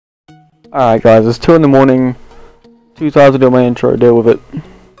Alright guys, it's 2 in the morning, 2 hours to do my intro, deal with it.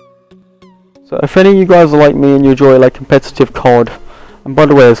 So if any of you guys are like me and you enjoy like competitive COD, and by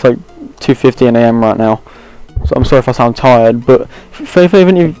the way it's like 2:50 AM right now, so I'm sorry if I sound tired, but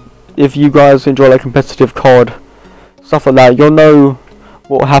if you guys enjoy like competitive COD, stuff like that, you'll know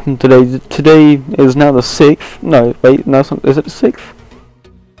what happened today. Today is now the 6th, no wait, no, is it the 6th?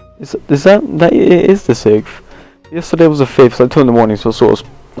 Is that it is the 6th? Yesterday was the 5th, so 2 in the morning, so sort of,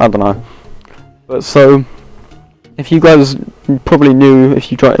 I don't know. But so, if you guys probably knew, if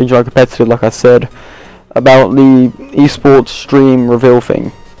you enjoy competitive, like I said, about the esports stream reveal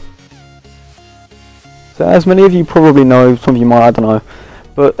thing. So as many of you probably know, some of you might, I don't know,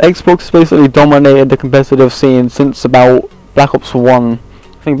 but Xbox has basically dominated the competitive scene since about Black Ops 1.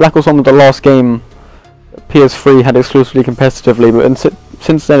 I think Black Ops 1 was the last game PS3 had exclusively competitively, but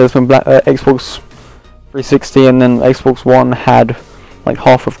since then it's been Xbox 360, and then Xbox One had like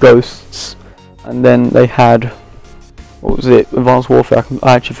half of Ghosts, and then they had, what was it, Advanced Warfare.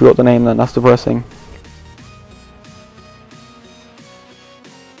 I actually forgot the name then, that's depressing.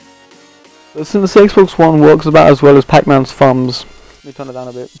 But since Xbox One works about as well as Pac-Man's thumbs, let me turn it down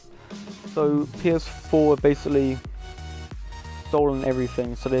a bit. So PS4 have basically stolen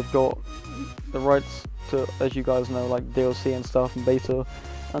everything, so they've got the rights to, as you guys know, like DLC and stuff and beta,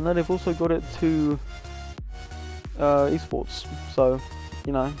 and then they've also got it to esports, so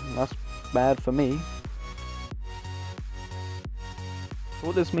you know, that's bad for me. So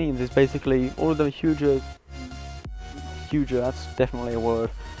what this means is basically all of the huger, that's definitely a word,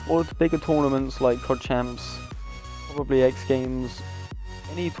 all of the bigger tournaments like COD Champs, probably X Games,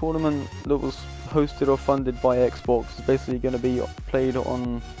 any tournament that was hosted or funded by Xbox is basically going to be played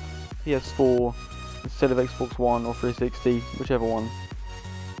on PS4 instead of Xbox One or 360, whichever one.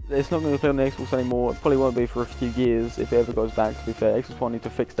 It's not going to be played on the Xbox anymore. It probably won't be for a few years if it ever goes back, to be fair. Xbox One need to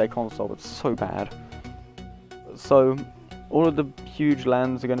fix their console, it's so bad. So, all of the huge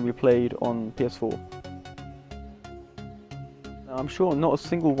LANs are going to be played on PS4. Now, I'm sure not a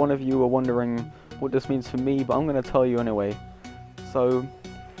single one of you are wondering what this means for me, but I'm going to tell you anyway. So,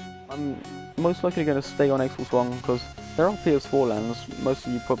 I'm most likely going to stay on Xbox One because there are PS4 LANs. Most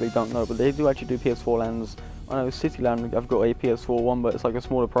of you probably don't know, but they do actually do PS4 LANs. I know Cityland, I've got a PS4 one, but it's like a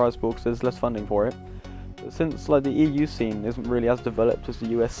smaller prize pool because there's less funding for it. But since like the EU scene isn't really as developed as the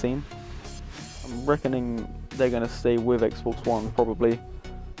US scene, I'm reckoning they're going to stay with Xbox One probably.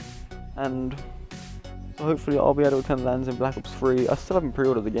 And so hopefully I'll be able to attend LANs in Black Ops 3. I still haven't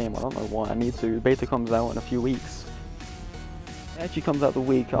pre-ordered the game, I don't know why, I need to. The beta comes out in a few weeks. It actually comes out the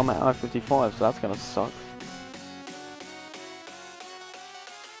week I'm at I-55, so that's going to suck.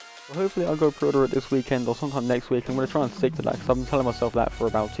 Hopefully I'll go pre-order it this weekend or sometime next week. I'm going to try and stick to that because I've been telling myself that for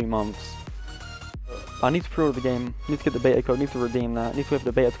about 2 months. But I need to pre-order the game, need to get the beta code, need to redeem that, need to wait for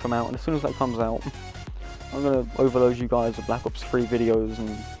the beta to come out, and as soon as that comes out, I'm going to overload you guys with Black Ops 3 videos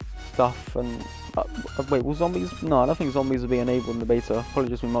and stuff. And wait, will zombies? No, I don't think zombies will be enabled in the beta, probably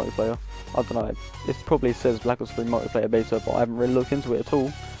just be multiplayer. I don't know, it probably says Black Ops 3 multiplayer beta, but I haven't really looked into it at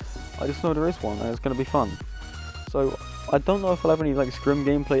all. I just know there is one and it's going to be fun. So I don't know if I'll have any like scrim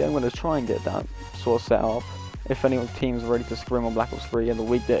gameplay. I'm going to try and get that sort of set up if any of the teams are ready to scrim on Black Ops 3 in the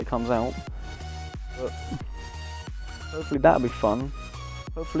week that it comes out. But hopefully that'll be fun.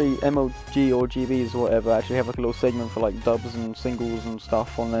 Hopefully MLG or GBs or whatever actually have like a little segment for like dubs and singles and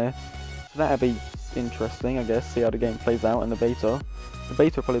stuff on there. So that'll be interesting, I guess, see how the game plays out in the beta. The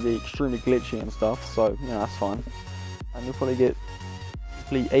beta will probably be extremely glitchy and stuff, so yeah, that's fine. And you'll probably get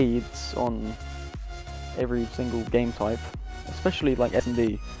complete aids on every single game type, especially like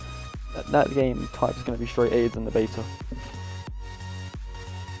S&D. That game type is going to be straight AIDS in the beta.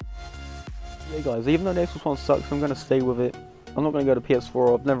 Yeah guys, even though the Xbox One sucks, I'm going to stay with it. I'm not going to go to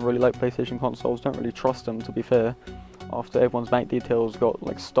PS4, I've never really liked PlayStation consoles, don't really trust them to be fair, after everyone's bank details got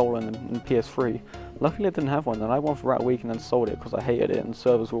like stolen in PS3. Luckily I didn't have one, and I had one for about a week and then sold it because I hated it and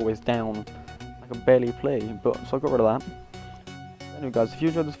servers were always down. I could barely play, but so I got rid of that. Anyway guys, if you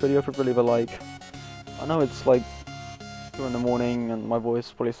enjoyed this video, feel free to leave a like. I know it's like 2 in the morning and my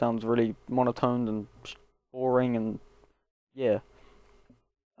voice probably sounds really monotoned and boring, and yeah.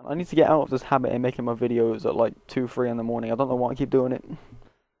 I need to get out of this habit of making my videos at like 2, 3 in the morning. I don't know why I keep doing it.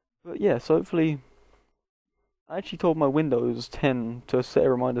 But yeah, so hopefully, I actually told my Windows 10 to set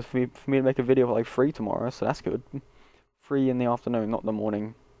a reminder for me to make a video at like 3 tomorrow, so that's good. 3 in the afternoon, not the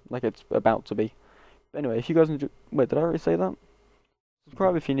morning, like it's about to be. But anyway, if you guys enjoy, wait, did I already say that?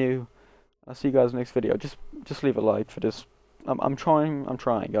 Subscribe if you're new. I'll see you guys in the next video. Just leave a like for this. I'm trying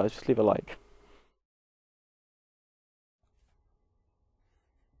guys, just leave a like.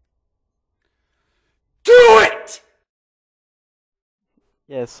 Do it!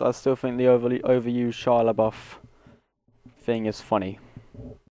 Yes, I still think the overused Shia LaBeouf thing is funny.